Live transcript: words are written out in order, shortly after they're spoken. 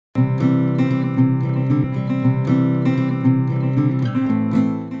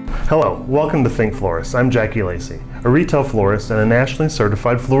Hello, welcome to Thinkflorists. I'm Jackie Lacey, a retail florist and a nationally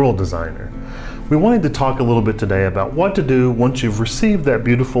certified floral designer. We wanted to talk a little bit today about what to do once you've received that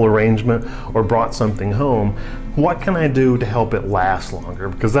beautiful arrangement or brought something home. What can I do to help it last longer?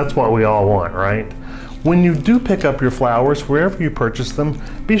 Because that's what we all want, right? When you do pick up your flowers, wherever you purchase them,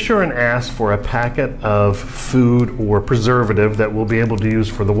 be sure and ask for a packet of food or preservative that we'll be able to use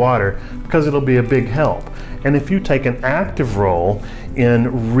for the water, because it'll be a big help. And if you take an active role in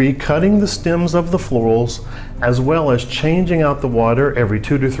recutting the stems of the florals, as well as changing out the water every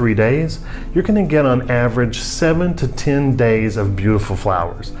 2 to 3 days, you're going to get on average 7 to 10 days of beautiful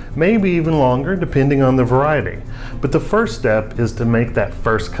flowers. Maybe even longer, depending on the variety. But the first step is to make that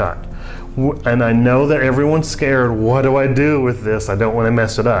first cut. And I know that everyone's scared, what do I do with this? I don't want to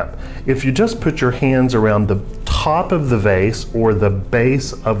mess it up. If you just put your hands around the top of the vase or the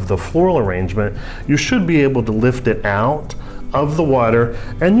base of the floral arrangement, you should be able to lift it out of the water,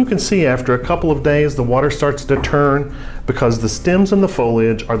 and you can see after a couple of days the water starts to turn because the stems and the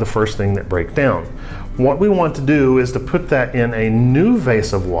foliage are the first thing that break down. What we want to do is to put that in a new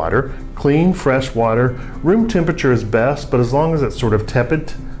vase of water, clean, fresh water. Room temperature is best, but as long as it's sort of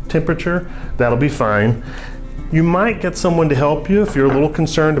tepid temperature, that'll be fine. You might get someone to help you if you're a little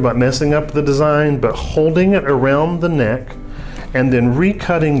concerned about messing up the design, but holding it around the neck and then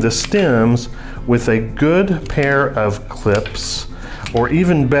recutting the stems with a good pair of clips, or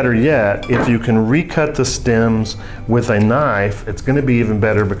even better yet, if you can recut the stems with a knife, it's going to be even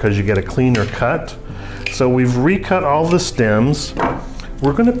better because you get a cleaner cut. So we've recut all the stems.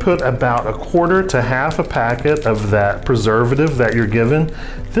 We're going to put about 1/4 to half a packet of that preservative that you're given.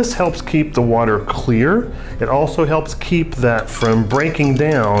 This helps keep the water clear. It also helps keep that from breaking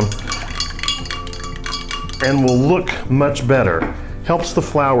down and will look much better. Helps the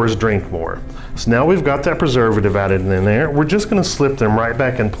flowers drink more. So now we've got that preservative added in there. We're just going to slip them right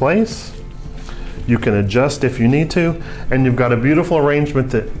back in place. You can adjust if you need to, and you've got a beautiful arrangement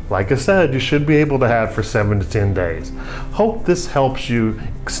that, like I said, you should be able to have for 7 to 10 days. Hope this helps you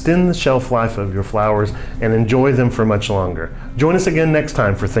extend the shelf life of your flowers and enjoy them for much longer. Join us again next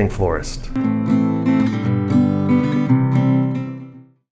time for Think Florist.